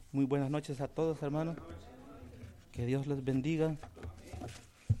Muy buenas noches a todos, hermanos. Que Dios les bendiga.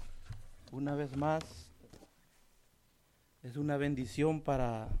 Una vez más, es una bendición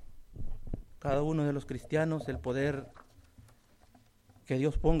para cada uno de los cristianos el poder que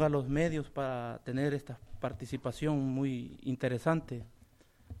Dios ponga los medios para tener esta participación muy interesante,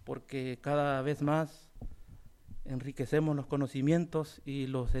 porque cada vez más enriquecemos los conocimientos y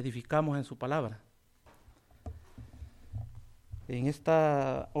los edificamos en su palabra. En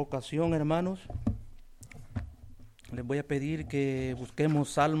esta ocasión, hermanos, les voy a pedir que busquemos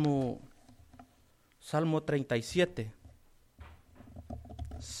Salmo 37.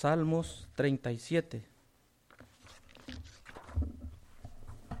 Salmos 37.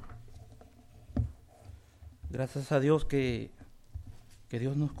 Gracias a Dios que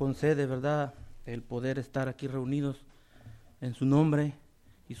Dios nos concede, ¿verdad?, el poder estar aquí reunidos en su nombre,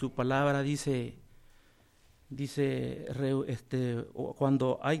 y su palabra dice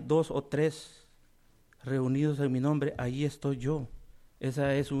cuando hay 2 o 3 reunidos en mi nombre, ahí estoy yo.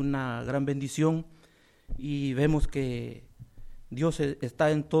 Esa es una gran bendición, y vemos que Dios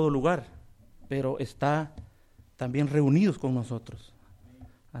está en todo lugar, pero está también reunidos con nosotros.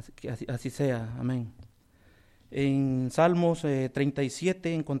 Así sea, amén. En Salmos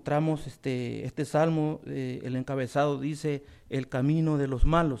 37 encontramos este salmo, el encabezado dice: el camino de los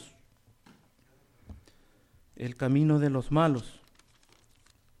malos. El camino de los malos.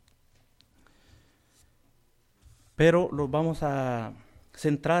 Pero lo vamos a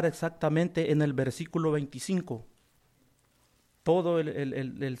centrar exactamente en el versículo 25. Todo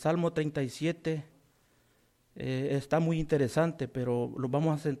el Salmo 37 está muy interesante, pero lo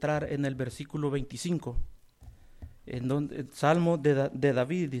vamos a centrar en el versículo 25. En donde el Salmo de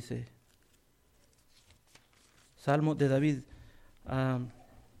David dice. Salmo de David.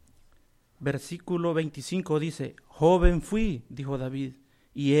 Versículo 25 dice: joven fui, dijo David,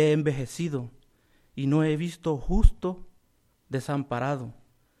 y he envejecido, y no he visto justo desamparado,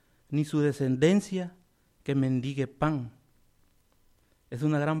 ni su descendencia que mendigue pan. Es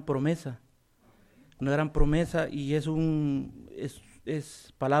una gran promesa, y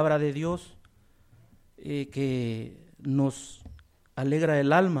es palabra de Dios que nos alegra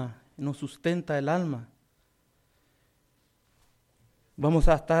el alma, nos sustenta el alma. Vamos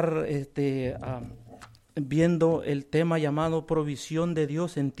a estar viendo el tema llamado provisión de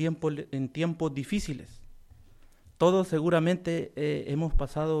Dios en tiempos difíciles. Todos seguramente hemos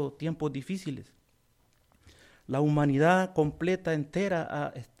pasado tiempos difíciles. La humanidad completa,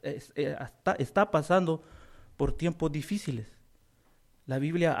 entera, está pasando por tiempos difíciles. La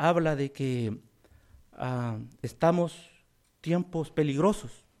Biblia habla de que estamos tiempos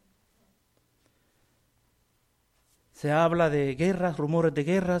peligrosos. Se habla de guerras, rumores de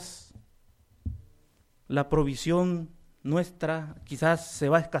guerras. La provisión nuestra quizás se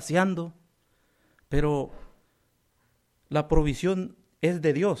va escaseando, pero la provisión es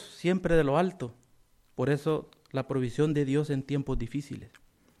de Dios, siempre de lo alto. Por eso la provisión de Dios en tiempos difíciles.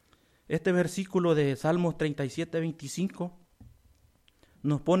 Este versículo de Salmos 37, 25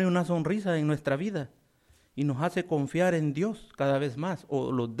 nos pone una sonrisa en nuestra vida y nos hace confiar en Dios cada vez más,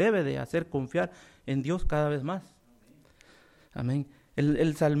 o lo debe de hacer confiar en Dios cada vez más. Amén.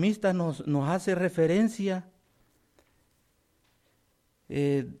 El salmista nos hace referencia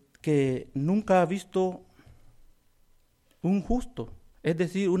que nunca ha visto un justo, es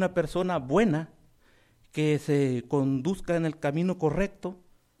decir, una persona buena que se conduzca en el camino correcto,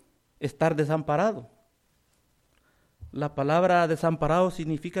 estar desamparado. La palabra desamparado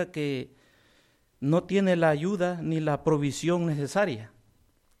significa que no tiene la ayuda ni la provisión necesaria.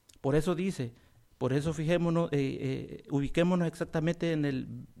 Por eso fijémonos, ubiquémonos exactamente en el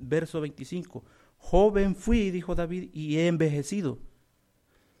verso 25. Joven fui, dijo David, y he envejecido,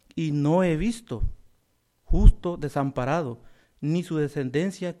 y no he visto justo desamparado, ni su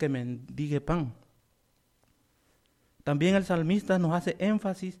descendencia que mendigue pan. También el salmista nos hace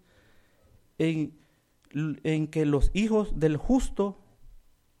énfasis en que los hijos del justo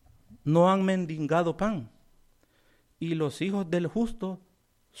no han mendigado pan, y los hijos del justo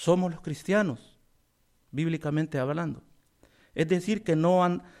somos los cristianos, bíblicamente hablando. Es decir, que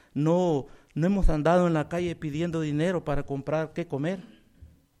no hemos andado en la calle pidiendo dinero para comprar qué comer.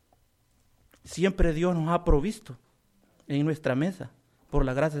 Siempre Dios nos ha provisto en nuestra mesa, por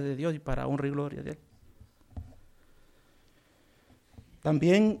la gracia de Dios y para honra y gloria de Él.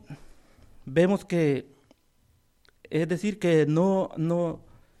 También vemos que, es decir, que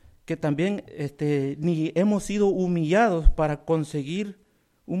que también ni hemos sido humillados para conseguir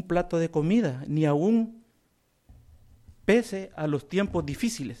un plato de comida, ni aún pese a los tiempos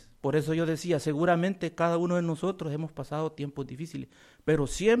difíciles. Por eso yo decía, seguramente cada uno de nosotros hemos pasado tiempos difíciles, pero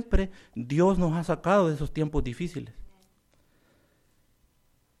siempre Dios nos ha sacado de esos tiempos difíciles.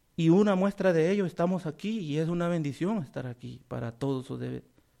 Y una muestra de ello, estamos aquí y es una bendición estar aquí para todos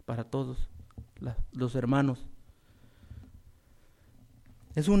los hermanos.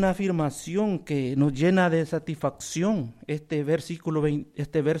 Es una afirmación que nos llena de satisfacción este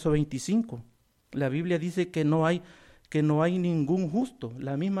verso 25. La Biblia dice que no hay ningún justo.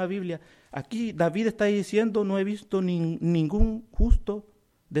 La misma Biblia, aquí David está diciendo, no he visto ningún justo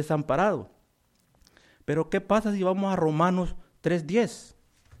desamparado. Pero ¿qué pasa si vamos a Romanos 3:10?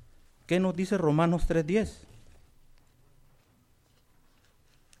 ¿Qué nos dice Romanos 3:10?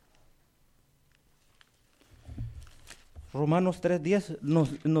 Romanos 3:10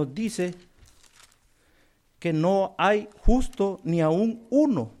 nos dice que no hay justo ni aún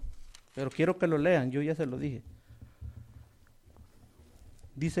uno. Pero quiero que lo lean, yo ya se lo dije.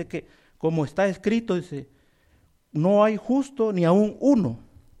 Dice que, como está escrito, dice, no hay justo ni aún uno.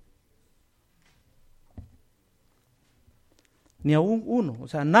 Ni aún uno, o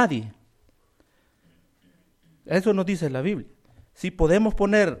sea, nadie. Eso nos dice la Biblia. Si podemos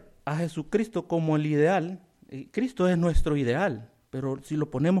poner a Jesucristo como el ideal, Cristo es nuestro ideal, pero si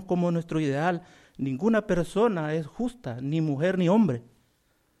lo ponemos como nuestro ideal, ninguna persona es justa, ni mujer ni hombre,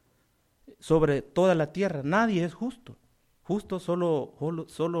 sobre toda la tierra. Nadie es justo. Justo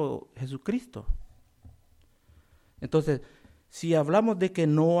solo Jesucristo. Entonces, si hablamos de que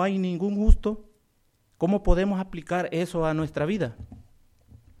no hay ningún justo, ¿cómo podemos aplicar eso a nuestra vida?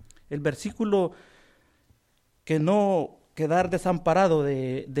 El versículo que no quedar desamparado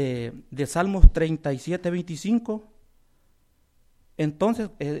de Salmos 37:25, entonces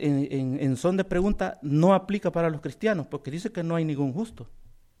en son de pregunta no aplica para los cristianos, porque dice que no hay ningún justo.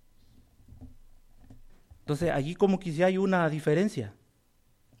 Entonces allí como que sí hay una diferencia,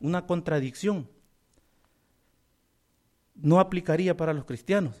 una contradicción. No aplicaría para los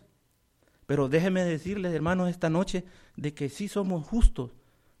cristianos. Pero déjenme decirles, hermanos, esta noche de que sí somos justos,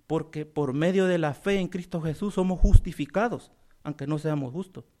 porque por medio de la fe en Cristo Jesús somos justificados, aunque no seamos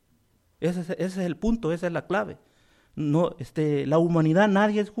justos. Ese es el punto, esa es la clave. No, la humanidad,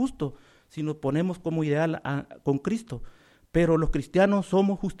 nadie es justo si nos ponemos como ideal con Cristo, pero los cristianos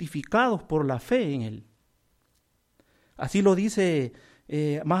somos justificados por la fe en Él. Así lo dice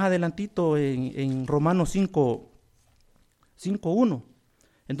más adelantito en Romanos 5:1,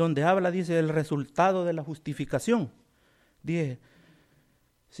 en donde habla, dice, el resultado de la justificación. Dice,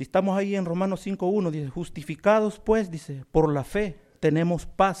 si estamos ahí en Romanos 5:1, dice, justificados pues, dice, por la fe tenemos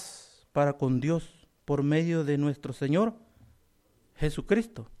paz para con Dios por medio de nuestro Señor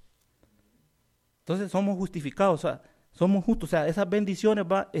Jesucristo. Entonces somos justificados, o sea, somos justos, o sea, esas bendiciones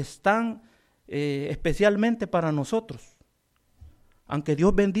están especialmente para nosotros. Aunque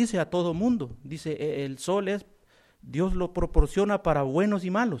Dios bendice a todo mundo, dice, el sol Dios lo proporciona para buenos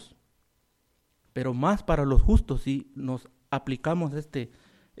y malos, pero más para los justos si nos aplicamos este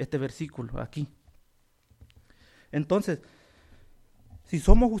versículo aquí. Entonces, si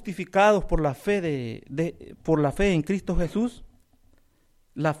somos justificados por la fe por la fe en Cristo Jesús,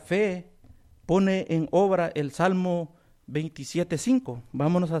 la fe pone en obra el Salmo 27:5.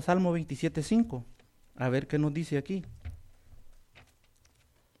 Vámonos al Salmo 27:5, a ver qué nos dice aquí.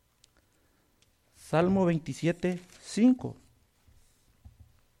 Salmo 27:5.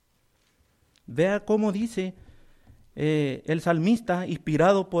 Vea cómo dice el salmista,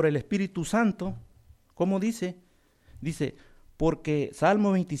 inspirado por el Espíritu Santo, cómo dice, porque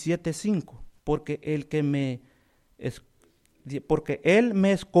Salmo 27:5, porque Él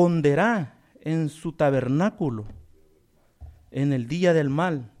me esconderá en su tabernáculo en el día del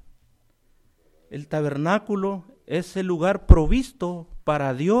mal. El tabernáculo es el lugar provisto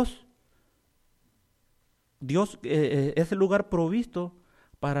para Dios. Dios es el lugar provisto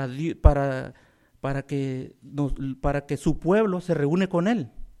para que su pueblo se reúne con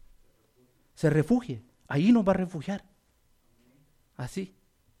Él, se refugie. Ahí nos va a refugiar. Así.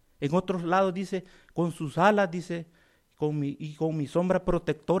 En otros lados dice, con sus alas, dice, con mi sombra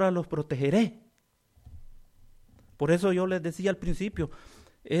protectora los protegeré. Por eso yo les decía al principio,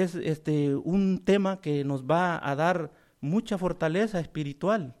 es un tema que nos va a dar mucha fortaleza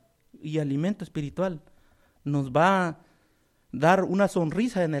espiritual y alimento espiritual. Nos va a dar una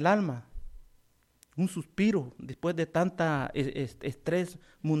sonrisa en el alma, un suspiro después de tanta estrés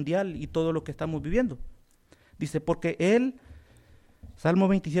mundial y todo lo que estamos viviendo. Dice, porque Él, Salmo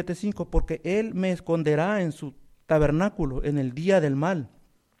 27:5, porque Él me esconderá en su tabernáculo en el día del mal.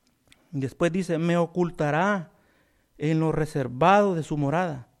 Después dice, me ocultará en lo reservado de su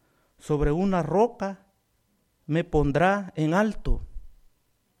morada, sobre una roca me pondrá en alto.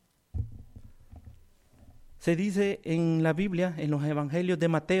 se dice en la Biblia, en los evangelios de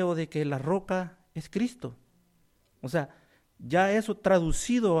Mateo, de que la roca es Cristo. O sea, ya eso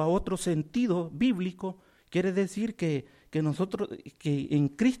traducido a otro sentido bíblico, quiere decir que nosotros, que en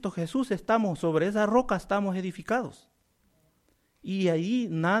Cristo Jesús estamos, sobre esa roca estamos edificados. Y ahí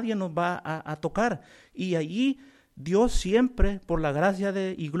nadie nos va a tocar. Y allí Dios siempre, por la gracia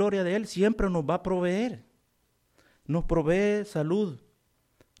y gloria de Él, siempre nos va a proveer. Nos provee salud,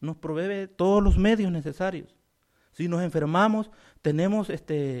 nos provee todos los medios necesarios. Si nos enfermamos, tenemos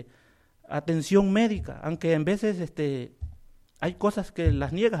atención médica, aunque en veces hay cosas que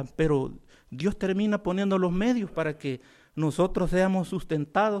las niegan, pero Dios termina poniendo los medios para que nosotros seamos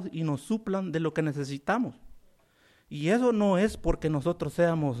sustentados y nos suplan de lo que necesitamos. Y eso no es porque nosotros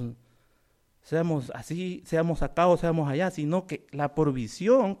seamos así, seamos acá o seamos allá, sino que la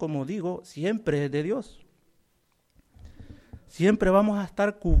provisión, como digo, siempre es de Dios. Siempre vamos a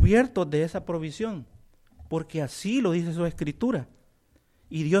estar cubiertos de esa provisión, porque así lo dice su Escritura.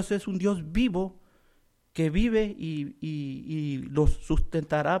 Y Dios es un Dios vivo que vive y los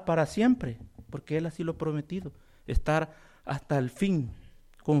sustentará para siempre, porque Él así lo ha prometido, estar hasta el fin.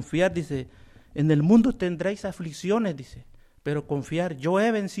 Confiar, dice, en el mundo tendréis aflicciones, dice, pero confiar, yo he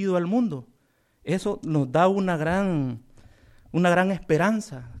vencido al mundo. Eso nos da una gran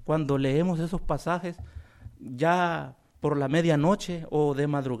esperanza cuando leemos esos pasajes ya por la medianoche o de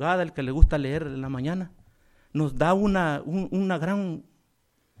madrugada, el que le gusta leer en la mañana. Nos da una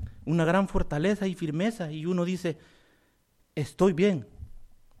gran fortaleza y firmeza, y uno dice, estoy bien,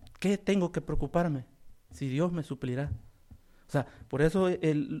 ¿qué tengo que preocuparme? Si Dios me suplirá. O sea, por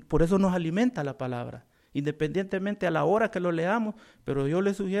eso nos alimenta la palabra, independientemente a la hora que lo leamos, pero yo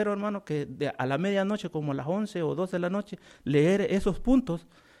le sugiero, hermano, que a la medianoche, como a las 11 o 12 de la noche, leer esos puntos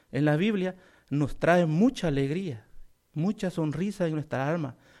en la Biblia nos trae mucha alegría, mucha sonrisa en nuestra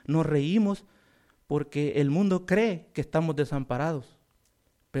alma. Nos reímos porque el mundo cree que estamos desamparados,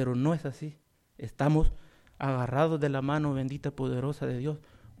 pero no es así. Estamos agarrados de la mano bendita y poderosa de Dios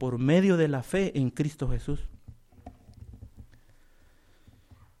por medio de la fe en Cristo Jesús.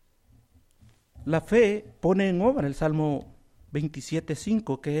 La fe pone en obra el Salmo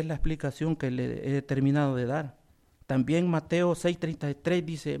 27:5, que es la explicación que le he terminado de dar. También Mateo 6:33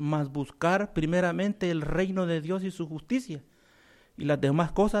 dice, mas buscar primeramente el reino de Dios y su justicia, y las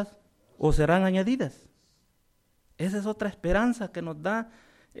demás cosas os serán añadidas. Esa es otra esperanza que nos da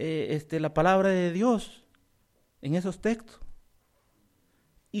la palabra de Dios en esos textos.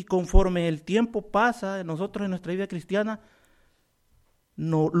 Y conforme el tiempo pasa, nosotros en nuestra vida cristiana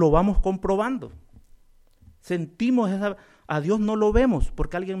no lo vamos comprobando. Sentimos a Dios no lo vemos,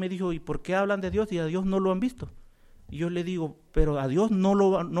 porque alguien me dijo, ¿y por qué hablan de Dios y a Dios no lo han visto? Y yo le digo, pero a Dios no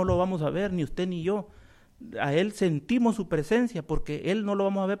lo vamos a ver, ni usted ni yo. A Él sentimos su presencia, porque Él no lo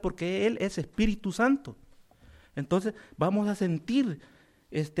vamos a ver, porque Él es Espíritu Santo. Entonces vamos a sentir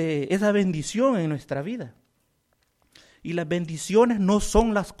esa bendición en nuestra vida. Y las bendiciones no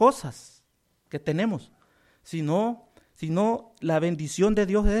son las cosas que tenemos, sino la bendición de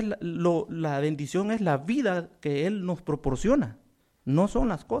Dios es la bendición es la vida que Él nos proporciona. No son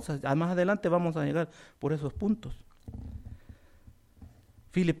las cosas. Más adelante vamos a llegar por esos puntos.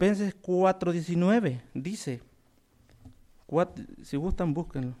 Filipenses 4:19 dice, si gustan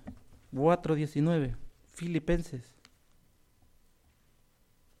búsquenlo, 4:19, Filipenses.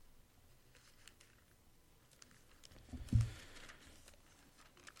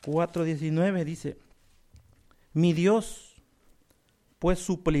 (4:19) dice, mi Dios pues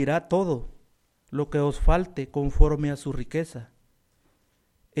suplirá todo lo que os falte conforme a su riqueza,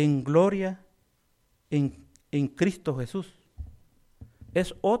 en gloria en Cristo Jesús.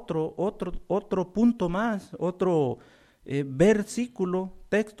 Es otro punto más, otro versículo,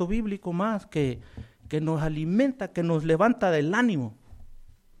 texto bíblico más que nos alimenta, que nos levanta del ánimo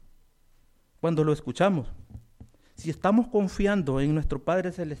cuando lo escuchamos. Si estamos confiando en nuestro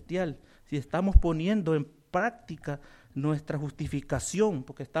Padre Celestial, si estamos poniendo en práctica nuestra justificación,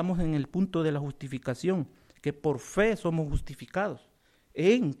 porque estamos en el punto de la justificación, que por fe somos justificados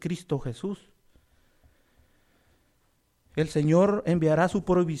en Cristo Jesús, el Señor enviará su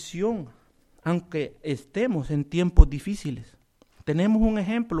provisión, aunque estemos en tiempos difíciles. Tenemos un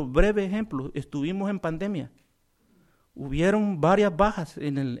ejemplo, breve ejemplo. Estuvimos en pandemia. Hubieron varias bajas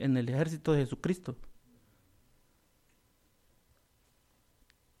en el ejército de Jesucristo.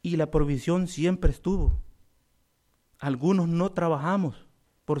 Y la provisión siempre estuvo. Algunos no trabajamos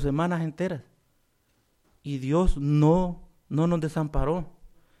por semanas enteras. Y Dios no nos desamparó.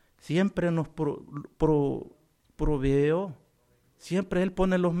 Siempre nos proveó. Siempre Él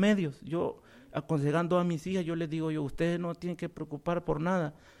pone los medios. Yo, aconsejando a mis hijas, yo les digo, ustedes no tienen que preocupar por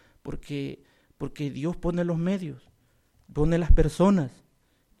nada, porque porque Dios pone los medios, pone las personas,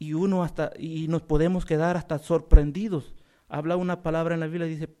 y nos podemos quedar hasta sorprendidos. Habla una palabra en la Biblia,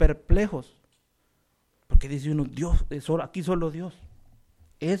 dice perplejos, porque dice uno, Dios, aquí solo Dios.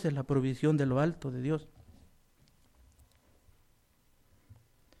 Esa es la provisión de lo alto de Dios.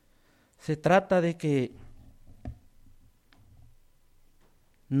 Se trata de que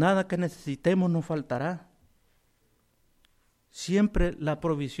nada que necesitemos nos faltará. Siempre la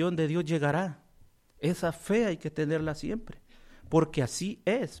provisión de Dios llegará. Esa fe hay que tenerla siempre, porque así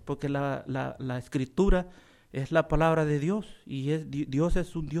es, porque la Escritura es la palabra de Dios, y Dios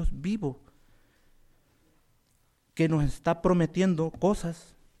es un Dios vivo, que nos está prometiendo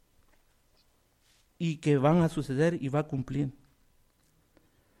cosas y que van a suceder y va a cumplir.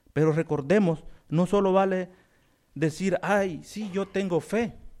 Pero recordemos, no solo vale decir, ay, sí, yo tengo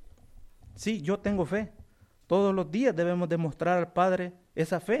fe. Sí, yo tengo fe. Todos los días debemos demostrar al Padre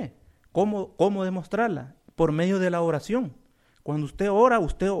esa fe. ¿Cómo demostrarla? Por medio de la oración. Cuando usted ora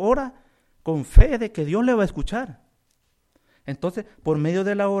con fe de que Dios le va a escuchar. Entonces, por medio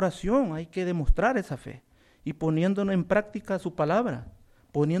de la oración hay que demostrar esa fe y poniendo en práctica su palabra,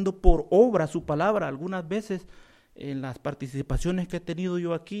 poniendo por obra su palabra. Algunas veces en las participaciones que he tenido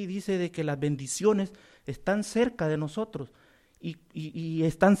yo aquí dice de que las bendiciones están cerca de nosotros y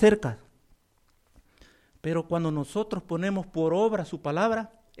están cerca. Pero cuando nosotros ponemos por obra su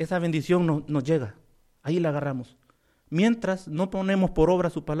palabra, esa bendición nos llega, ahí la agarramos. Mientras no ponemos por obra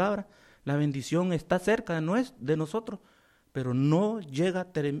su palabra, la bendición está cerca de nosotros, pero no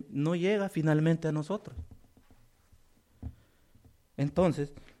llega finalmente a nosotros.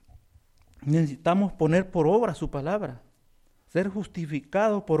 Entonces, necesitamos poner por obra su palabra, ser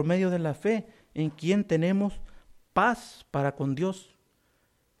justificados por medio de la fe en quien tenemos paz para con Dios.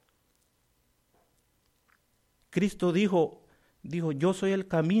 Cristo dijo, yo soy el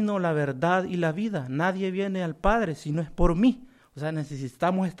camino, la verdad y la vida. Nadie viene al Padre si no es por mí. O sea,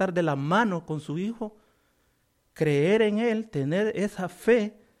 necesitamos estar de la mano con su Hijo, creer en Él, tener esa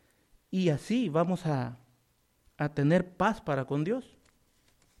fe, y así vamos a tener paz para con Dios.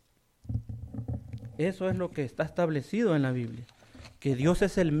 Eso es lo que está establecido en la Biblia, que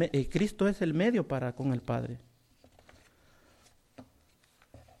Cristo es el medio para con el Padre.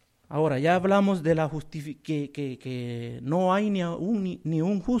 Ahora, ya hablamos de la que no hay ni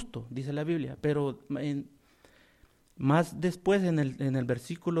un justo, dice la Biblia, pero más después en el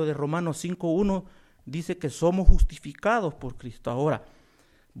versículo de Romanos 5:1 dice que somos justificados por Cristo. Ahora,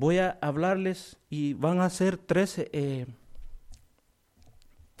 voy a hablarles y van a ser tres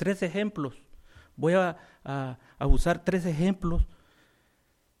ejemplos. Voy a usar 3 ejemplos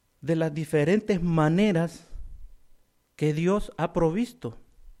de las diferentes maneras que Dios ha provisto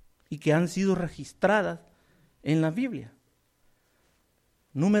y que han sido registradas en la Biblia.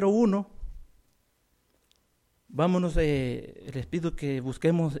 Número 1, vámonos, les pido que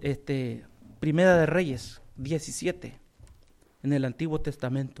busquemos Primera de Reyes 17 en el Antiguo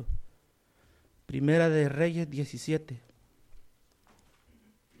Testamento. Primera de Reyes 17.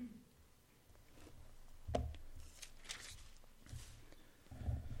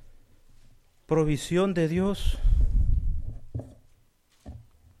 Provisión de Dios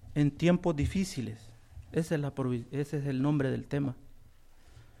en tiempos difíciles. Ese es el nombre del tema.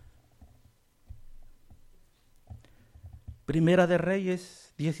 Primera de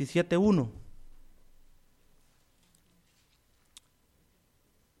Reyes 17:1.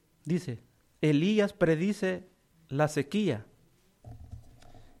 Dice, Elías predice la sequía.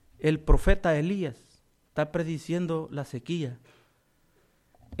 El profeta Elías está prediciendo la sequía.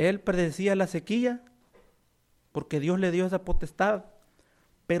 Él predecía la sequía porque Dios le dio esa potestad,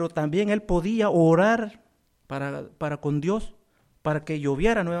 pero también él podía orar para con Dios para que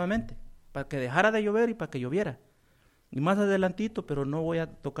lloviera nuevamente, para que dejara de llover y para que lloviera. Y más adelantito, pero no voy a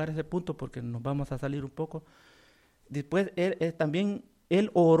tocar ese punto porque nos vamos a salir un poco. Después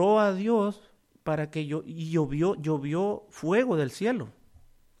él oró a Dios para que llovió fuego del cielo.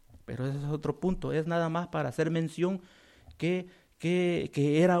 Pero ese es otro punto, es nada más para hacer mención que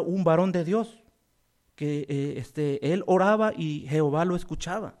era un varón de Dios, que él oraba y Jehová lo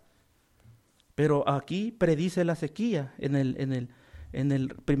escuchaba. Pero aquí predice la sequía en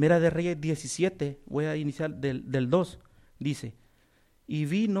el Primera de Reyes 17, voy a iniciar del 2, dice, y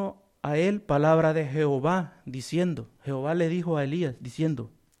vino a él palabra de Jehová diciendo, Jehová le dijo a Elías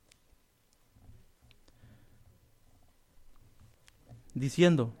diciendo,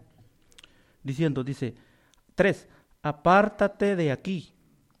 dice, 3, apártate de aquí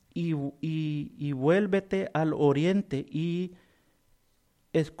y vuélvete al oriente y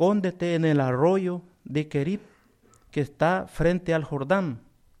escóndete en el arroyo de Querib que está frente al Jordán.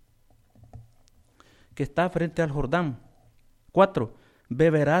 que está frente al Jordán. 4.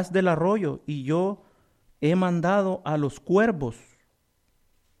 Beberás del arroyo, y yo he mandado a los cuervos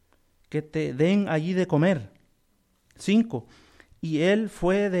que te den allí de comer. 5. Y él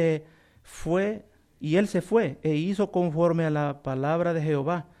se fue e hizo conforme a la palabra de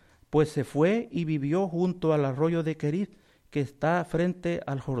Jehová, pues se fue y vivió junto al arroyo de Querit, que está frente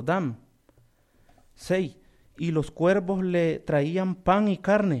al Jordán. 6. Y los cuervos le traían pan y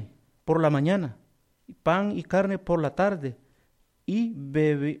carne por la mañana, pan y carne por la tarde, y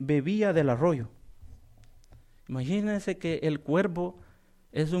bebía del arroyo. Imagínense que el cuervo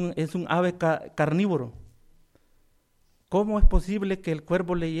es un ave carnívoro. ¿Cómo es posible que el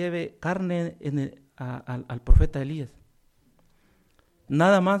cuervo le lleve carne al profeta Elías?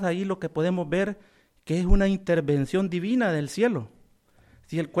 Nada más ahí lo que podemos ver que es una intervención divina del cielo.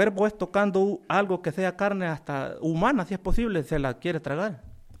 Si el cuervo es tocando algo que sea carne hasta humana, si es posible, se la quiere tragar,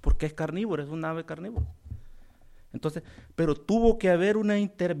 porque es carnívoro, es un ave carnívoro. Entonces, pero tuvo que haber una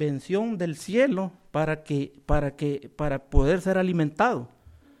intervención del cielo para poder ser alimentado.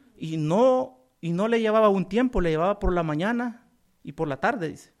 Y no le llevaba un tiempo, le llevaba por la mañana y por la tarde,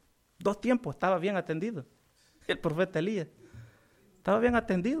 dice. 2 tiempos, estaba bien atendido. El profeta Elías estaba bien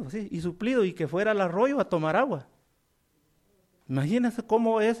atendido, sí, y suplido, y que fuera al arroyo a tomar agua. Imagínense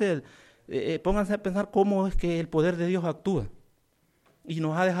cómo es pónganse a pensar cómo es que el poder de Dios actúa. Y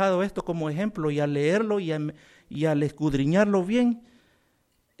nos ha dejado esto como ejemplo, y al leerlo y al escudriñarlo bien,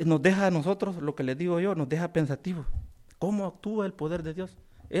 nos deja a nosotros, lo que les digo yo, nos deja pensativos. ¿Cómo actúa el poder de Dios?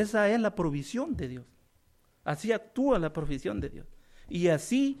 Esa es la provisión de Dios. Así actúa la provisión de Dios. Y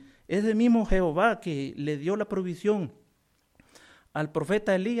así es el mismo Jehová que le dio la provisión al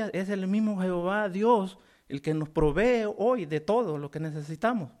profeta Elías, es el mismo Jehová Dios el que nos provee hoy de todo lo que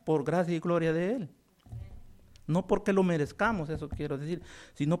necesitamos, por gracia y gloria de Él. No porque lo merezcamos, eso quiero decir,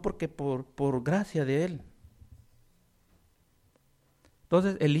 sino porque por gracia de Él.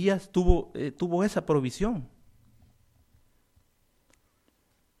 Entonces Elías tuvo esa provisión.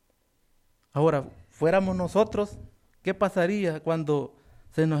 Ahora, fuéramos nosotros, ¿qué pasaría cuando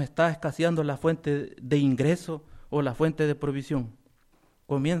se nos está escaseando la fuente de ingreso o la fuente de provisión?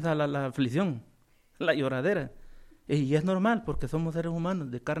 Comienza la aflicción, la lloradera. Y es normal, porque somos seres humanos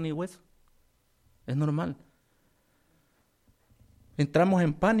de carne y hueso. Es normal. Entramos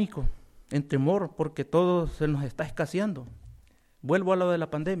en pánico, en temor, porque todo se nos está escaseando. Vuelvo a lo de la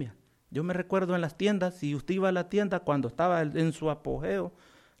pandemia. Yo me recuerdo en las tiendas, si usted iba a la tienda cuando estaba en su apogeo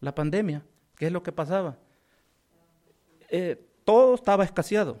la pandemia, ¿qué es lo que pasaba? Todo estaba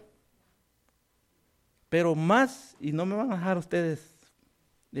escaseado. Pero más, y no me van a dejar ustedes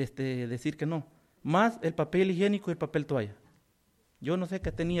decir que no, más el papel higiénico y el papel toalla. Yo no sé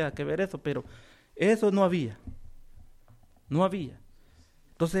qué tenía que ver eso, pero eso no había. No había.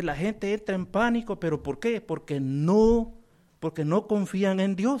 Entonces la gente entra en pánico, ¿pero por qué? Porque no confían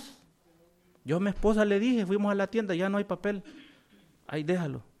en Dios. Yo a mi esposa le dije, fuimos a la tienda, ya no hay papel. Ahí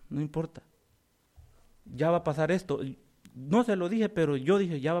déjalo, no importa. Ya va a pasar esto. No se lo dije, pero yo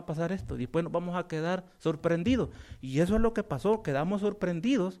dije, ya va a pasar esto. Después nos vamos a quedar sorprendidos. Y eso es lo que pasó, quedamos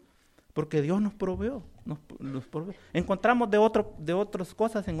sorprendidos porque Dios nos proveó. Nos proveó. Encontramos de otras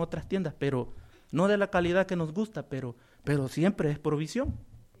cosas en otras tiendas, pero no de la calidad que nos gusta, pero siempre es provisión.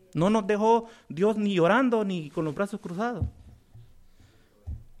 No nos dejó Dios ni llorando ni con los brazos cruzados.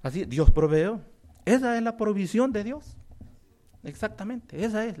 Así, Dios proveó. Esa es la provisión de Dios. Exactamente,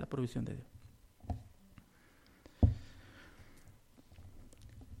 esa es la provisión de Dios.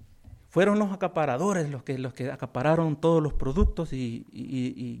 Fueron los acaparadores los que acapararon todos los productos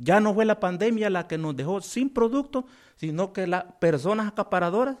y ya no fue la pandemia la que nos dejó sin productos, sino que las personas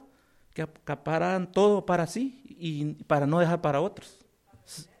acaparadoras que acaparan todo para sí y para no dejar para otros.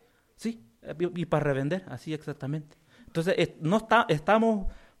 Sí, y para revender, así exactamente. Entonces,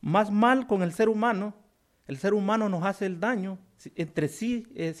 estamos más mal con el ser humano nos hace el daño, entre sí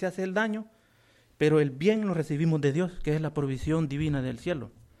se hace el daño, pero el bien lo recibimos de Dios, que es la provisión divina del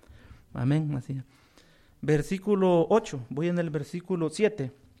cielo. Amén. Así. Versículo 8, voy en el versículo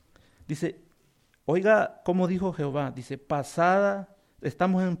 7. Dice, oiga cómo dijo Jehová, dice,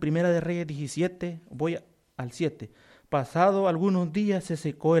 estamos en Primera de Reyes 17, voy al 7. Pasado algunos días se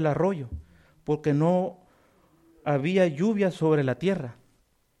secó el arroyo, porque no había lluvia sobre la tierra.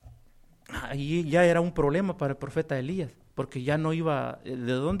 Ahí ya era un problema para el profeta Elías, porque ya no iba, ¿de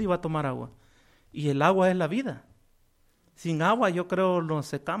dónde iba a tomar agua? Y el agua es la vida. Sin agua yo creo nos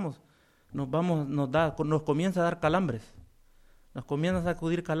secamos, nos comienza a dar calambres, nos comienza a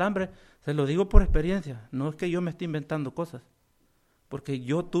sacudir calambres. Se lo digo por experiencia, no es que yo me esté inventando cosas, porque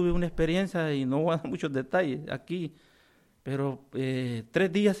yo tuve una experiencia y no voy a dar muchos detalles aquí, pero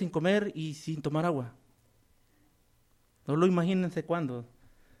 3 días sin comer y sin tomar agua. Solo imagínense cuándo.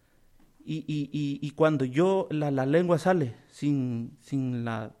 Y cuando la lengua sale sin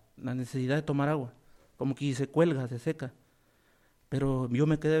la necesidad de tomar agua, como que se cuelga, se seca. Pero yo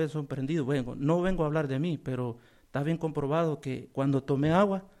me quedé sorprendido. Bueno, no vengo a hablar de mí, pero está bien comprobado que cuando tomé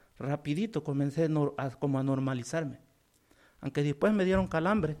agua, rapidito comencé como a normalizarme. Aunque después me dieron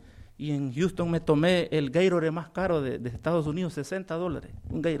calambre y en Houston me tomé el Gatorade más caro de Estados Unidos, $60,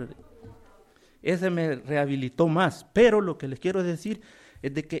 un Gatorade. Ese me rehabilitó más. Pero lo que les quiero decir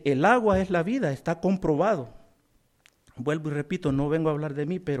es de que el agua es la vida, está comprobado. Vuelvo y repito, no vengo a hablar de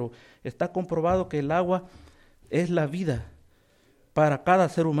mí, pero está comprobado que el agua es la vida para cada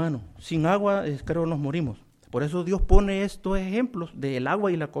ser humano. Sin agua, creo, nos morimos. Por eso Dios pone estos ejemplos del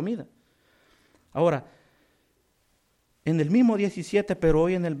agua y la comida. Ahora, en el mismo 17, pero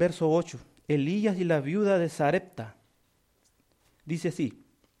hoy en el verso 8, Elías y la viuda de Sarepta, dice así,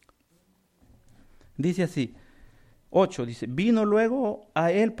 8, dice, vino luego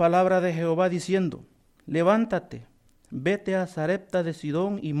a él palabra de Jehová diciendo, levántate, vete a Sarepta de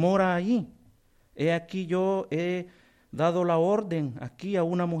Sidón y mora allí. He aquí yo he dado la orden aquí a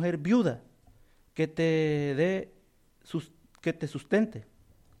una mujer viuda que te sustente.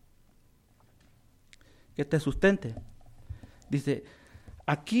 Dice,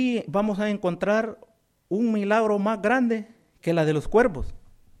 aquí vamos a encontrar un milagro más grande que la de los cuervos.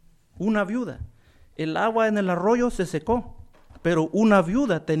 Una viuda. El agua en el arroyo se secó, pero una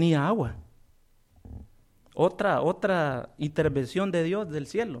viuda tenía agua. Otra intervención de Dios del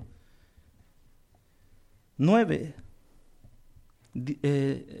cielo. 10.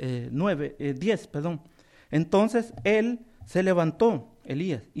 Entonces él se levantó,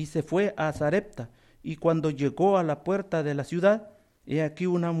 Elías, y se fue a Sarepta. Y cuando llegó a la puerta de la ciudad, he aquí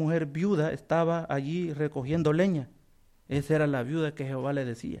una mujer viuda estaba allí recogiendo leña. Esa era la viuda que Jehová le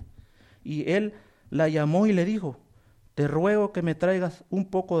decía. Y él la llamó y le dijo, te ruego que me traigas un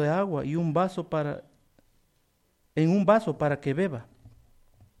poco de agua y en un vaso para que beba.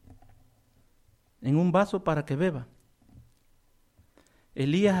 En un vaso para que beba.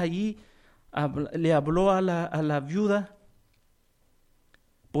 Elías allí le habló a la viuda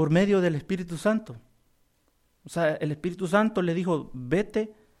por medio del Espíritu Santo. O sea, el Espíritu Santo le dijo,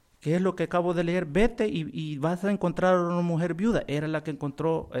 vete, que es lo que acabo de leer, vete y vas a encontrar a una mujer viuda. Era la que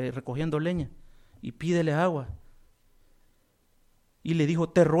encontró recogiendo leña. Y pídele agua. Y le dijo,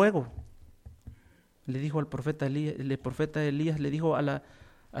 te ruego. Le dijo al profeta Elías, le dijo a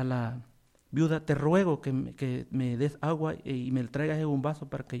la viuda, te ruego que me des agua y me traigas en un vaso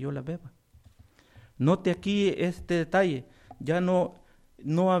para que yo la beba. Note aquí este detalle, ya no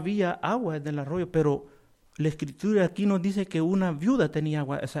había agua en el arroyo, pero la Escritura aquí nos dice que una viuda tenía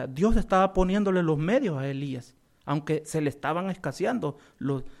agua. O sea, Dios estaba poniéndole los medios a Elías, aunque se le estaban escaseando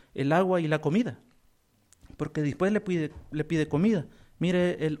el agua y la comida. Porque después le pide comida.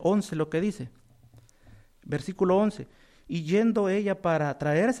 Mire el 11 lo que dice. Versículo 11. Y yendo ella para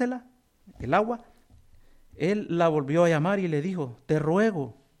traérsela, el agua, él la volvió a llamar y le dijo, te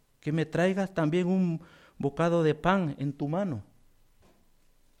ruego que me traigas también un bocado de pan en tu mano.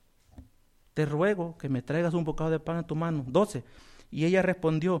 Te ruego que me traigas un bocado de pan en tu mano. 12. Y ella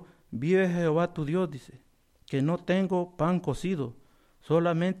respondió, vive Jehová tu Dios, dice, que no tengo pan cocido,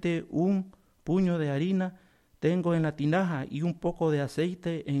 solamente un puño de harina tengo en la tinaja y un poco de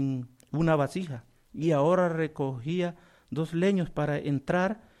aceite en una vasija. Y ahora recogía 2 leños para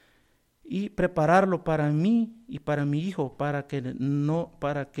entrar y prepararlo para mí y para mi hijo, para que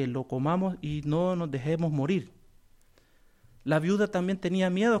lo comamos y no nos dejemos morir. La viuda también tenía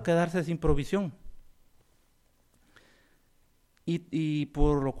miedo a quedarse sin provisión. Y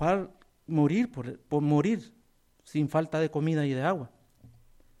por lo cual por morir sin falta de comida y de agua.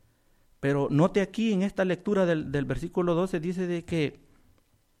 Pero note aquí en esta lectura del versículo 12, dice de que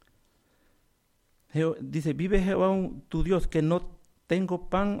dice, vive Jehová tu Dios, que no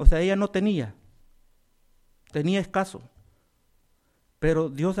tengo pan. O sea, ella no tenía escaso. Pero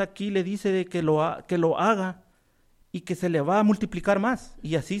Dios aquí le dice de que lo haga y que se le va a multiplicar más.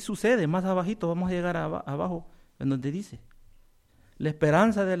 Y así sucede, más abajito, vamos a llegar abajo, en donde dice, la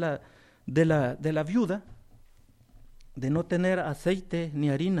esperanza de la viuda, de no tener aceite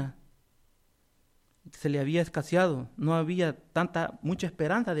ni harina, se le había escaseado, no había mucha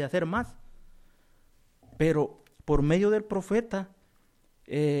esperanza de hacer más. Pero por medio del profeta,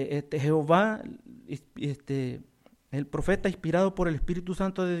 Jehová, el profeta inspirado por el Espíritu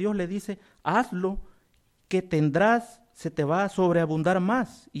Santo de Dios le dice, hazlo, que tendrás, se te va a sobreabundar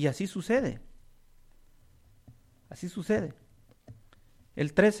más. Y así sucede. Así sucede.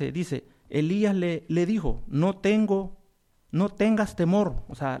 El 13 dice, Elías le dijo, no tengas temor.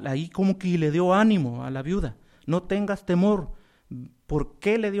 O sea, ahí como que le dio ánimo a la viuda. no tengas temor. ¿Por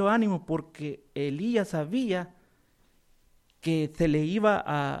qué le dio ánimo? Porque Elías sabía que se le iba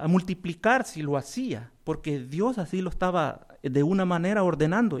a multiplicar si lo hacía, porque Dios así lo estaba de una manera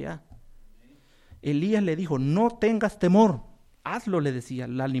ordenando ya. Elías le dijo, no tengas temor, hazlo, le decía,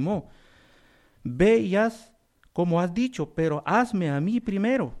 la animó. Ve y haz como has dicho, pero hazme a mí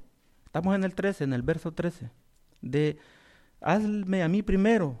primero. Estamos en el 13, en el verso 13. Hazme a mí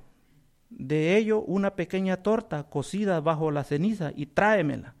primero, de ello una pequeña torta cocida bajo la ceniza y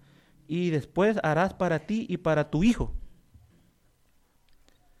tráemela. Y después harás para ti y para tu hijo.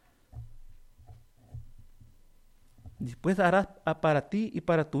 Después harás para ti y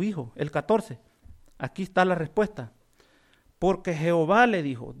para tu hijo. El 14. Aquí está la respuesta. Porque Jehová le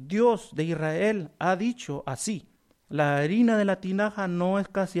dijo, Dios de Israel ha dicho así, la harina de la tinaja no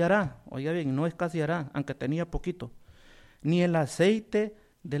escaseará, oiga bien, no escaseará, aunque tenía poquito, ni el aceite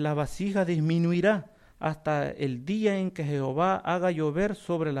de la vasija disminuirá hasta el día en que Jehová haga llover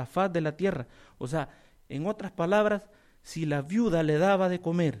sobre la faz de la tierra. O sea, en otras palabras, si la viuda le daba de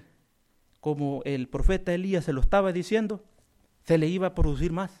comer, como el profeta Elías se lo estaba diciendo, se le iba a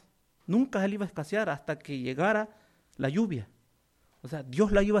producir más. Nunca se le iba a escasear hasta que llegara la lluvia. O sea,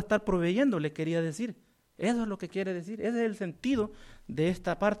 Dios la iba a estar proveyendo, le quería decir. Eso es lo que quiere decir. Ese es el sentido de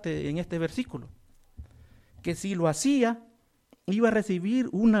esta parte en este versículo. Que si lo hacía, iba a recibir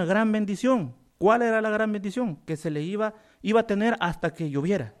una gran bendición. ¿Cuál era la gran bendición? Que se le iba a tener hasta que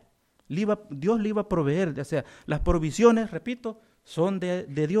lloviera. Dios le iba a proveer. O sea, las provisiones, repito, son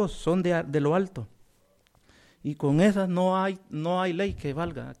de Dios, son de lo alto. Y con esas no hay ley que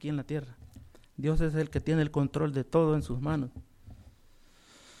valga aquí en la tierra. Dios es el que tiene el control de todo en sus manos.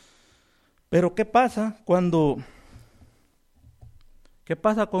 Pero ¿qué pasa con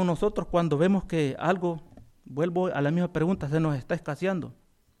nosotros cuando vemos que algo, vuelvo a la misma pregunta, se nos está escaseando?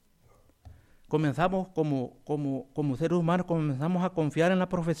 Comenzamos como seres humanos, comenzamos a confiar en la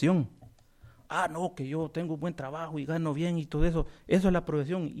profesión. No, que yo tengo un buen trabajo y gano bien y todo eso. Eso es la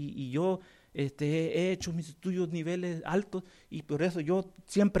profesión. Y yo he hecho mis estudios niveles altos y por eso yo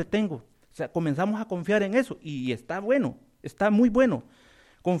siempre tengo. O sea, comenzamos a confiar en eso y está bueno, está muy bueno.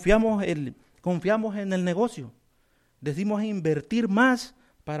 Confiamos en el negocio. Decimos invertir más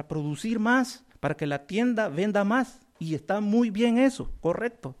para producir más, para que la tienda venda más. Y está muy bien eso,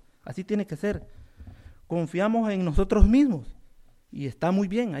 correcto. Así tiene que ser. Confiamos en nosotros mismos y está muy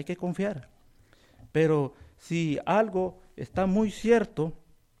bien, hay que confiar. Pero si algo está muy cierto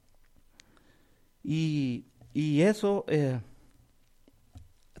y eso,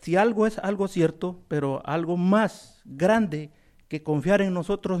 si algo es algo cierto, pero algo más grande que confiar en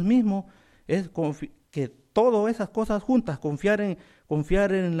nosotros mismos es que todas esas cosas juntas, confiar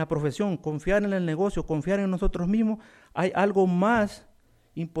en la profesión, confiar en el negocio, confiar en nosotros mismos, hay algo más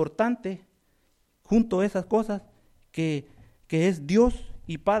importante junto a esas cosas que es Dios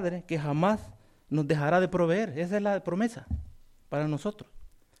y Padre, que jamás nos dejará de proveer. Esa es la promesa para nosotros.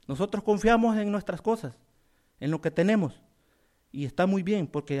 Nosotros confiamos en nuestras cosas, en lo que tenemos, y está muy bien,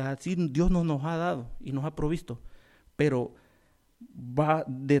 porque así Dios nos ha dado y nos ha provisto. Pero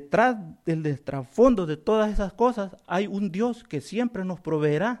detrás del trasfondo de todas esas cosas hay un Dios que siempre nos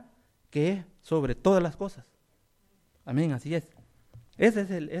proveerá, que es sobre todas las cosas. Amén, así es. Ese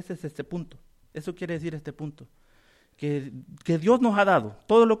es este punto. Eso quiere decir este punto. Que Dios nos ha dado.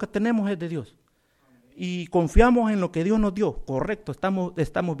 Todo lo que tenemos es de Dios. Y confiamos en lo que Dios nos dio. Correcto,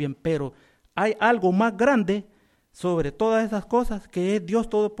 estamos bien. Pero hay algo más grande sobre todas esas cosas, que es Dios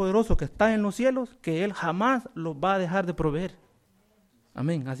Todopoderoso, que está en los cielos, que Él jamás los va a dejar de proveer.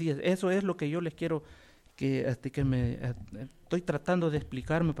 Amén, así es. Eso es lo que yo les quiero estoy tratando de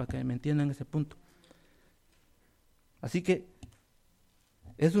explicarme para que me entiendan ese punto. Así que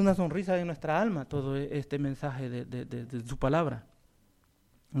es una sonrisa de nuestra alma todo este mensaje de su palabra.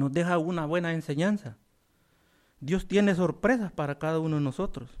 Nos deja una buena enseñanza. Dios tiene sorpresas para cada uno de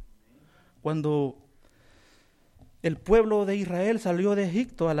nosotros. Cuando el pueblo de Israel salió de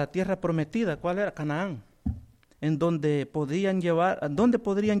Egipto a la tierra prometida, ¿cuál era? Canaán. En donde podrían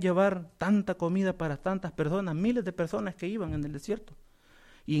llevar tanta comida para tantas personas, miles de personas que iban en el desierto.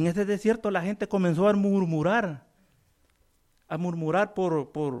 Y en ese desierto la gente comenzó a murmurar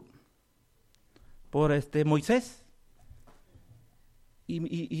por Moisés.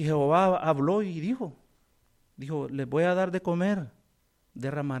 Y Jehová habló y dijo, les voy a dar de comer,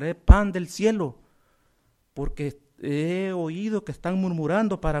 derramaré pan del cielo, porque he oído que están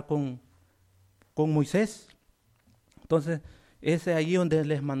murmurando para con Moisés. Entonces, es ahí donde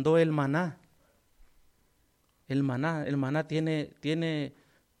les mandó el maná. El maná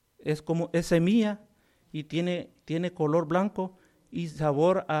es semilla y tiene color blanco y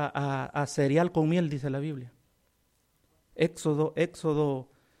sabor a cereal con miel, dice la Biblia. Éxodo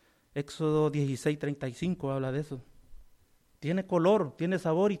 16:35 habla de eso. Tiene color, tiene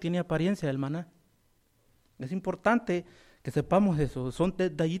sabor y tiene apariencia el maná. Es importante que sepamos eso. Son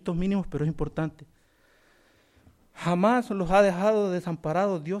detallitos mínimos, pero es importante. Jamás los ha dejado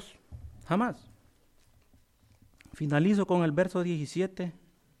desamparados Dios. Jamás. Finalizo con el verso 17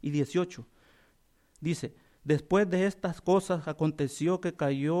 y 18. Dice, después de estas cosas aconteció que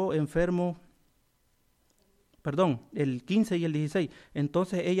cayó enfermo, el 15 y el 16.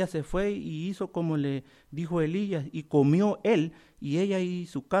 Entonces ella se fue y hizo como le dijo Elías, y comió él y ella y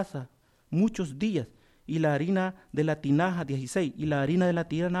su casa muchos días. Y la harina de la tinaja, 16, y la harina de la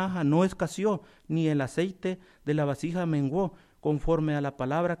tinaja no escaseó, ni el aceite de la vasija menguó, conforme a la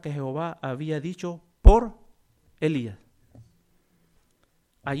palabra que Jehová había dicho por Elías.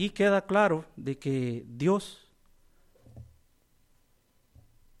 Allí queda claro de que Dios,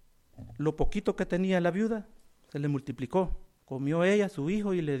 lo poquito que tenía la viuda, se le multiplicó. Comió ella, su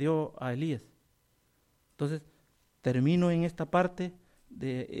hijo, y le dio a Elías. Entonces, termino en esta parte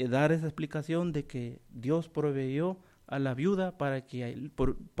de dar esa explicación de que Dios proveyó a la viuda para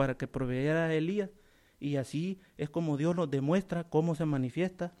que proveyera a Elías, y así es como Dios nos demuestra cómo se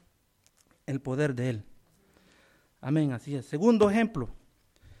manifiesta el poder de Él. Amén, así es. Segundo ejemplo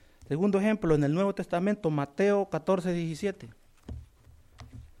en el Nuevo Testamento, Mateo 14:17.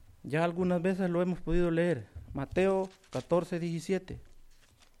 Ya algunas veces lo hemos podido leer. Mateo 14:17.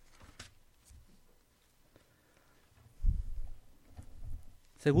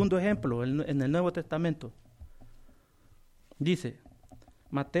 Segundo ejemplo en el Nuevo Testamento. Dice,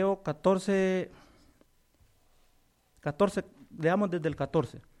 Mateo 14, leamos desde el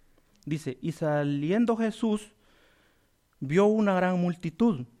 14. Dice, y saliendo Jesús, vio una gran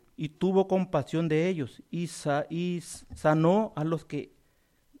multitud y tuvo compasión de ellos y sanó a los que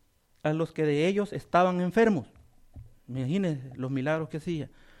de ellos estaban enfermos. Imagínense los milagros que hacía.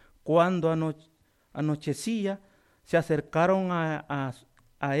 Cuando anochecía, se acercaron a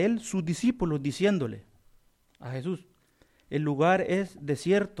él sus discípulos diciéndole a Jesús, el lugar es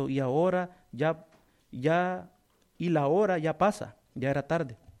desierto y ahora y la hora ya pasa, ya era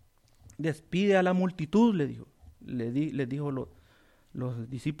tarde. Despide a la multitud, le dijo los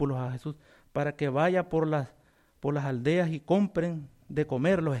discípulos a Jesús, para que vaya por las aldeas y compren de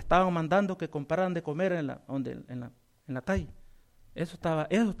comer. Los estaban mandando que compraran de comer en la calle. Eso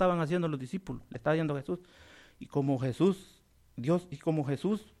estaban haciendo los discípulos, le estaba diciendo Jesús. Y como Jesús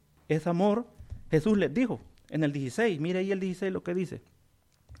es amor, Jesús les dijo en el 16, mire ahí el 16 lo que dice.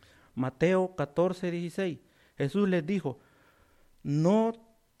 Mateo 14:16. Jesús les dijo, no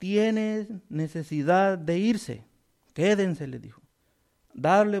tienen necesidad de irse, quédense, les dijo.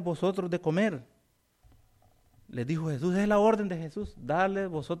 Darle vosotros de comer. Les dijo Jesús, es la orden de Jesús, darle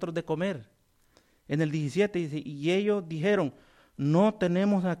vosotros de comer. En el 17 dice, y ellos dijeron, no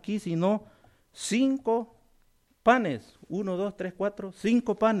tenemos aquí sino 5 panes, 1, 2, 3, 4,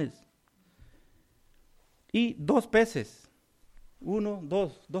 5 panes y 2 peces,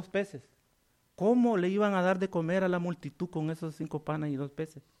 2 peces. ¿Cómo le iban a dar de comer a la multitud con esos 5 panes y 2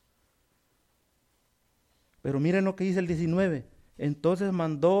 peces? Pero miren lo que dice el 19. Entonces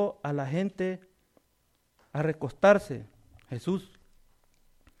mandó a la gente a recostarse, Jesús,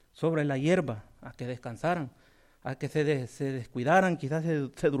 sobre la hierba, a que descansaran, a que se descuidaran, quizás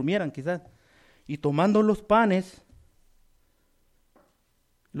se durmieran, quizás. Y tomando los panes,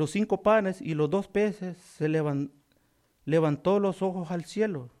 los 5 panes y los 2 peces, se levantó los ojos al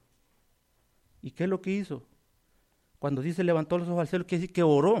cielo. ¿Y qué es lo que hizo? Cuando dice levantó los ojos al cielo, quiere decir que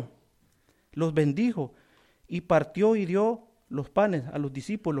oró, los bendijo y partió y dio los panes a los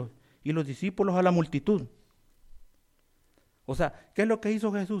discípulos y los discípulos a la multitud. O sea, ¿qué es lo que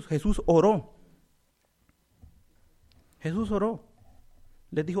hizo Jesús? Jesús oró. Jesús oró.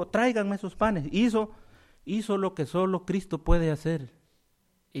 Les dijo, tráiganme esos panes. Hizo lo que solo Cristo puede hacer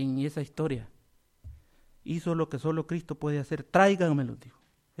en esa historia. Hizo lo que solo Cristo puede hacer. Tráiganmelos, dijo.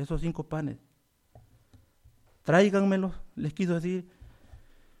 Esos 5 panes. Tráiganmelos, les quiso decir,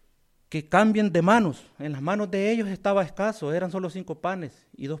 que cambien de manos. En las manos de ellos estaba escaso, eran solo 5 panes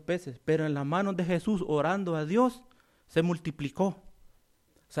y 2 peces, pero en las manos de Jesús, orando a Dios, se multiplicó. O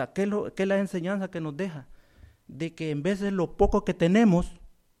sea, ¿qué es la enseñanza que nos deja? De que en vez de lo poco que tenemos,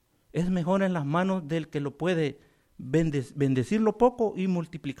 es mejor en las manos del que lo puede bendecir lo poco y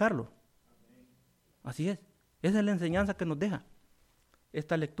multiplicarlo. Así es. Esa es la enseñanza que nos deja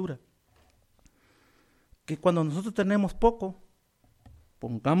esta lectura. Que cuando nosotros tenemos poco,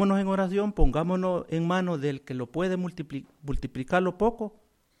 pongámonos en oración, pongámonos en manos del que lo puede multiplicar lo poco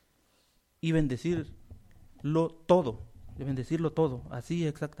y bendecirlo todo. Así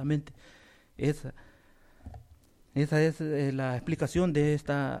exactamente. Esa es la explicación de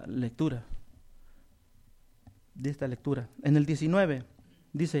esta lectura. En el 19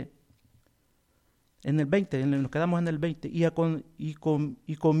 dice, en el 20, nos quedamos en el 20,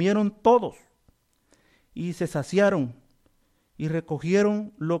 y comieron todos, y se saciaron, y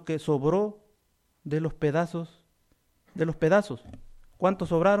recogieron lo que sobró de los pedazos. ¿Cuántos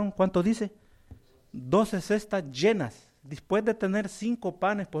sobraron? ¿Cuánto dice? 12 cestas llenas. Después de tener 5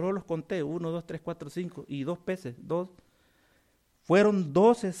 panes, por eso los conté, 1, 2, 3, 4, 5, y 2 peces, 2. Fueron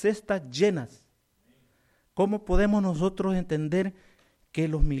 12 cestas llenas. ¿Cómo podemos nosotros entender que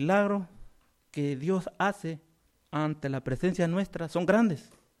los milagros que Dios hace ante la presencia nuestra son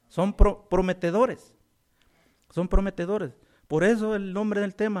grandes, son prometedores? Son prometedores. Por eso el nombre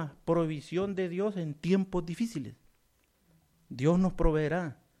del tema, provisión de Dios en tiempos difíciles. Dios nos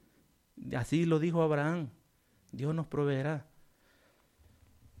proveerá. Así lo dijo Abraham. Dios nos proveerá.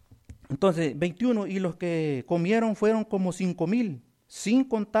 Entonces, 21, y los que comieron fueron como 5,000, sin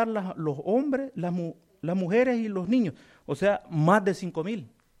contar los hombres, las mujeres y los niños. O sea, más de 5,000.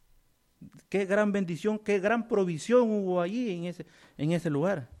 Qué gran bendición, qué gran provisión hubo allí en ese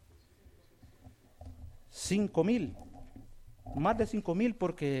lugar. 5,000. Más de 5,000,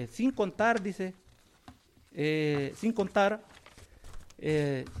 porque sin contar, dice,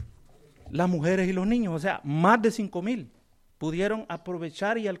 las mujeres y los niños, o sea, más de 5,000 pudieron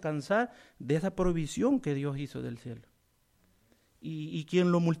aprovechar y alcanzar de esa provisión que Dios hizo del cielo. Y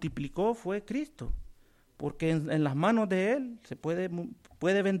quien lo multiplicó fue Cristo, porque en las manos de Él se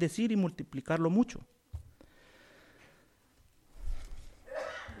puede bendecir y multiplicarlo mucho.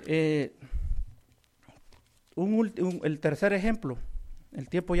 El tercer ejemplo, el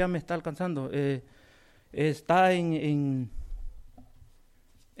tiempo ya me está alcanzando, está en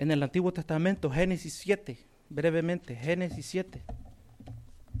el Antiguo Testamento, Génesis 7, brevemente, Génesis 7.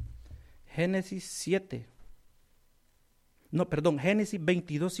 Génesis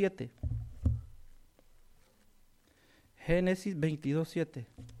 22:7. Génesis 22:7.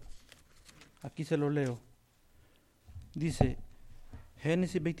 Aquí se lo leo. Dice,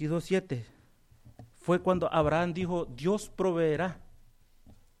 Génesis 22:7. Fue cuando Abraham dijo, Dios proveerá.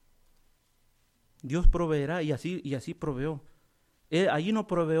 Dios proveerá, y así proveó. Allí no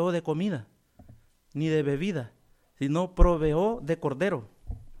proveó de comida, ni de bebida, sino proveó de cordero.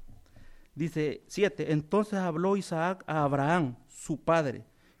 Dice 7, entonces habló Isaac a Abraham, su padre,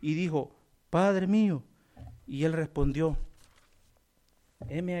 y dijo, Padre mío. Y él respondió,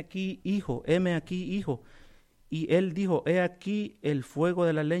 heme aquí, hijo, heme aquí, hijo. Y él dijo, he aquí el fuego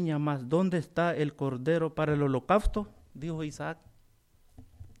de la leña, mas ¿dónde está el cordero para el holocausto? Dijo Isaac.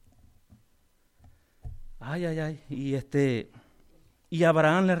 Ay. Y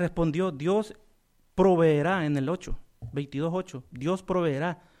Abraham le respondió, Dios proveerá, en el 22:8, Dios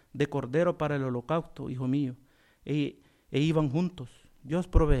proveerá de cordero para el holocausto, hijo mío. E iban juntos, Dios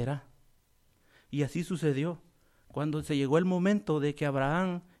proveerá. Y así sucedió. Cuando se llegó el momento de que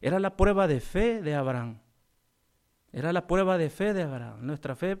Abraham, era la prueba de fe de Abraham. Era la prueba de fe de Abraham.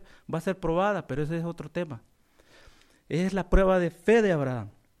 Nuestra fe va a ser probada, pero ese es otro tema. Es la prueba de fe de Abraham.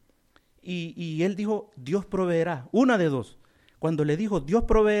 Y él dijo, Dios proveerá, una de dos. Cuando le dijo, Dios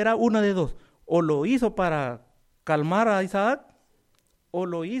proveerá, una de dos. O lo hizo para calmar a Isaac, o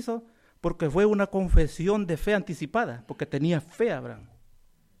lo hizo porque fue una confesión de fe anticipada, porque tenía fe Abraham.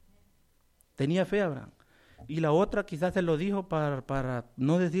 Tenía fe Abraham. Y la otra quizás se lo dijo para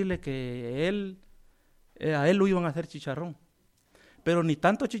no decirle que a él lo iban a hacer chicharrón. Pero ni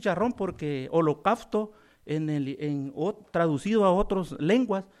tanto chicharrón, porque holocausto traducido a otras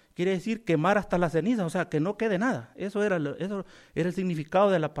lenguas quiere decir quemar hasta la ceniza, o sea, que no quede nada. Eso era el significado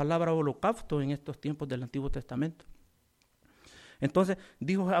de la palabra holocausto en estos tiempos del Antiguo Testamento. Entonces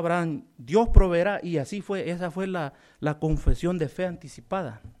dijo Abraham, Dios proveerá, y así fue. Esa fue la confesión de fe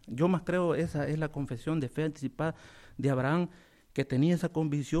anticipada. Yo más creo esa es la confesión de fe anticipada de Abraham, que tenía esa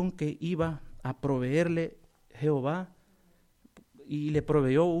convicción que iba a proveerle Jehová, y le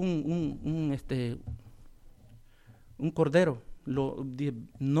proveyó un cordero.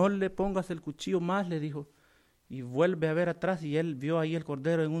 No le pongas el cuchillo más, le dijo, y vuelve a ver atrás, y él vio ahí el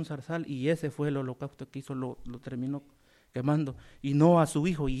cordero en un zarzal, y ese fue el holocausto que hizo, lo terminó quemando, y no a su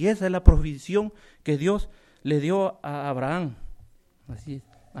hijo. Y esa es la provisión que Dios le dio a Abraham. Así es,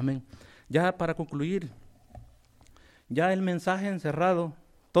 amén. Ya para concluir, ya el mensaje encerrado,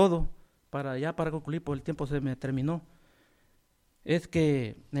 todo, para concluir, por el tiempo se me terminó, es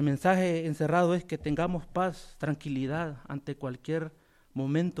que el mensaje encerrado es que tengamos paz, tranquilidad ante cualquier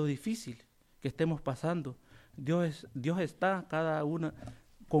momento difícil que estemos pasando. Dios está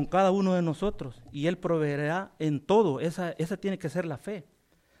con cada uno de nosotros, y Él proveerá en todo. Esa tiene que ser la fe.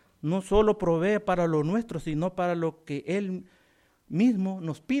 no solo provee para lo nuestro, sino para lo que Él mismo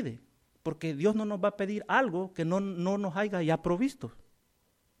nos pide. Porque Dios no nos va a pedir algo que no nos haya ya provisto.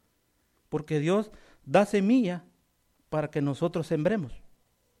 Porque Dios da semilla para que nosotros sembremos.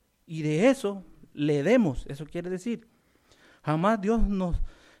 Y de eso le demos. Eso quiere decir, jamás Dios nos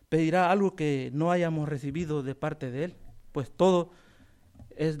pedirá algo que no hayamos recibido de parte de Él. Pues todo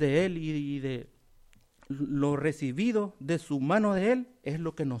es de Él y de lo recibido de su mano de Él es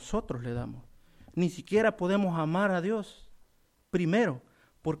lo que nosotros le damos. Ni siquiera podemos amar a Dios primero,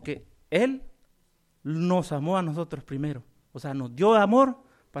 porque Él nos amó a nosotros primero. O sea, nos dio amor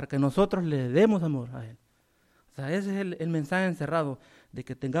para que nosotros le demos amor a Él. O sea, ese es el mensaje encerrado, de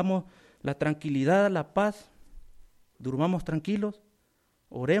que tengamos la tranquilidad, la paz, durmamos tranquilos,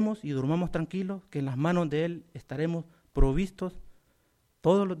 oremos y durmamos tranquilos, que en las manos de Él estaremos provistos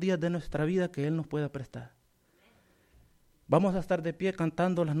todos los días de nuestra vida que Él nos pueda prestar. Vamos a estar de pie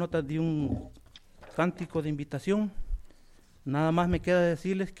cantando las notas de un cántico de invitación. Nada más me queda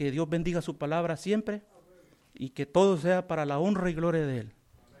decirles que Dios bendiga su palabra siempre y que todo sea para la honra y gloria de Él.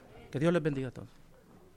 Que Dios les bendiga a todos.